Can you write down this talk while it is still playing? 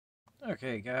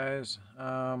Okay, guys.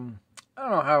 I don't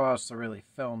know how else to really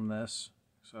film this,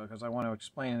 because I want to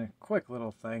explain a quick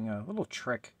little thing, a little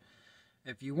trick.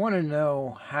 If you want to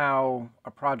know how a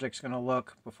project's going to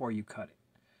look before you cut it,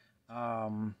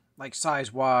 like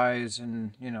size-wise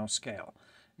and scale.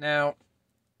 Now,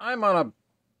 I'm on a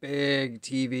big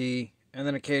TV, and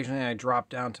then occasionally I drop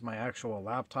down to my actual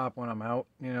laptop when I'm out,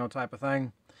 type of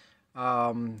thing.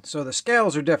 So the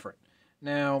scales are different.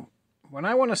 Now, when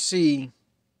I want to see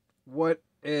what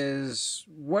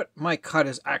my cut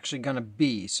is actually going to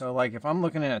be. So like if I'm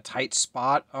looking at a tight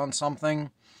spot on something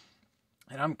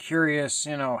and I'm curious,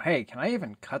 hey, can I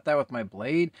even cut that with my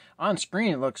blade? On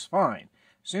screen it looks fine.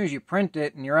 As soon as you print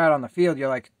it and you're out on the field, you're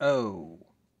like, oh,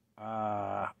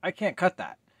 I can't cut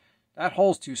that. That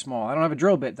hole's too small. I don't have a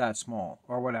drill bit that small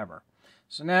or whatever.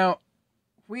 So now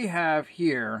we have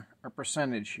here a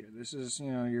percentage here. This is,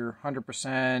 your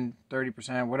 100%,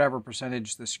 30%, whatever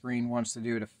percentage the screen wants to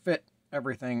do to fit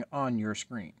everything on your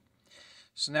screen.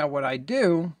 So now what I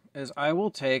do is I will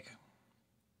take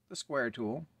the square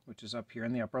tool, which is up here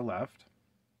in the upper left,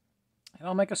 and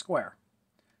I'll make a square.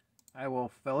 I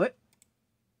will fill it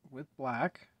with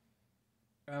black,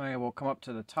 and I will come up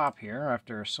to the top here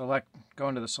after go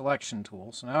into the selection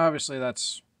tool. So now obviously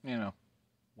that's,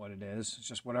 what it is. It's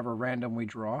just whatever random we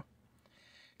draw.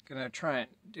 Gonna try and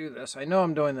do this. I know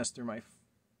I'm doing this through my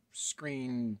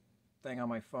screen thing on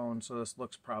my phone, so this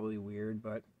looks probably weird,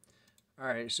 but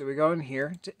alright, so we go in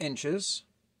here to inches,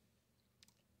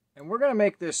 and we're gonna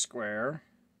make this square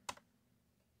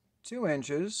 2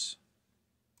 inches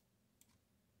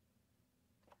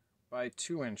by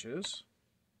 2 inches.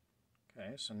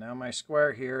 Okay, so now my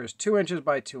square here is 2 inches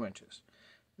by 2 inches.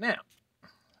 Now,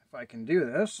 if I can do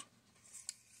this,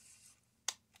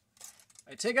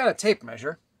 I take out a tape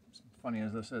measure, as funny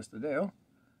as this is to do,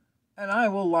 and I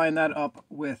will line that up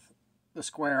with the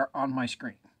square on my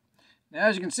screen. Now,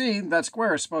 as you can see, that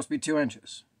square is supposed to be 2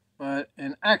 inches, but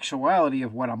in actuality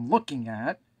of what I'm looking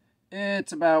at,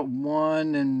 it's about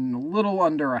 1 and a little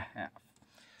under a half.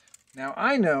 Now,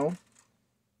 I know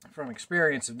from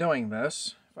experience of doing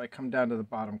this, if I come down to the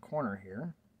bottom corner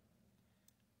here,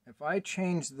 if I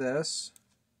change this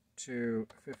to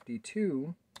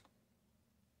 52,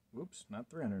 whoops, not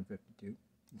 352.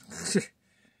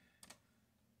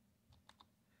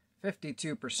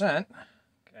 52%.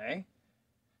 Okay.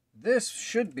 This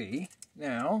should be,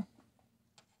 now,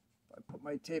 if I put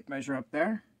my tape measure up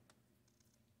there,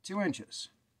 2 inches.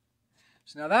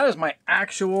 So now that is my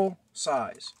actual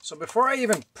size. So before I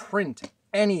even print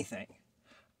anything,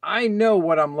 I know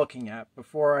what I'm looking at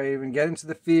before I even get into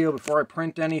the field, before I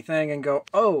print anything and go,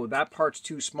 oh, that part's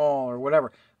too small or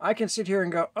whatever. I can sit here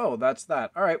and go, oh, that's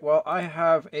that. All right, well, I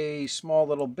have a small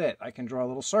little bit. I can draw a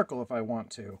little circle if I want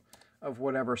to, of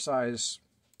whatever size,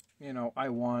 I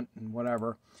want and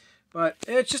whatever. But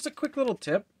it's just a quick little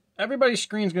tip. Everybody's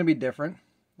screen's going to be different.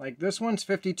 Like this one's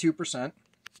 52%,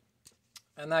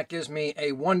 and that gives me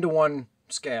a 1-to-1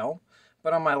 scale.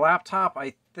 But on my laptop,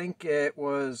 I think it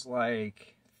was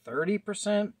like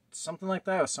 30%, something like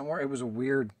that. It was a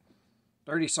weird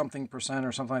 30-something%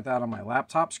 or something like that on my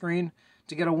laptop screen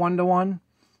to get a 1-to-1.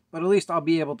 But at least I'll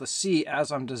be able to see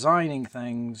as I'm designing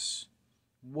things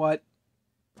what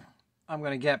I'm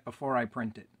going to get before I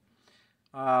print it.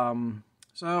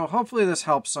 So hopefully this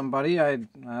helps somebody. I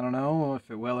don't know if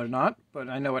it will or not, but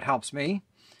I know it helps me.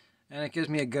 And it gives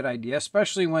me a good idea,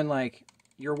 especially when like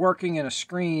you're working in a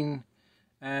screen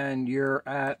and you're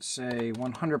at, say,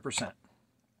 100%.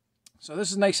 So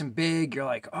this is nice and big. You're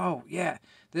like, oh, yeah,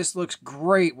 this looks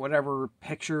great, whatever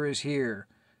picture is here.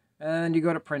 And then you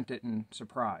go to print it and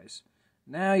surprise.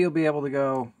 Now you'll be able to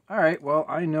go, all right, well,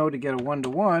 I know to get a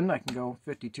 1-to-1, I can go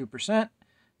 52%.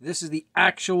 This is the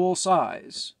actual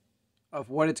size of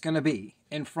what it's going to be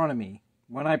in front of me.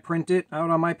 When I print it out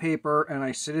on my paper and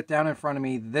I sit it down in front of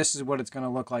me, this is what it's going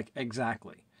to look like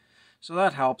exactly. So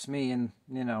that helps me in,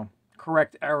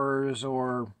 correct errors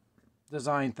or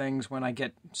design things when I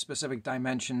get specific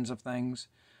dimensions of things.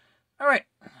 All right,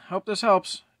 hope this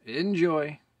helps.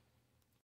 Enjoy.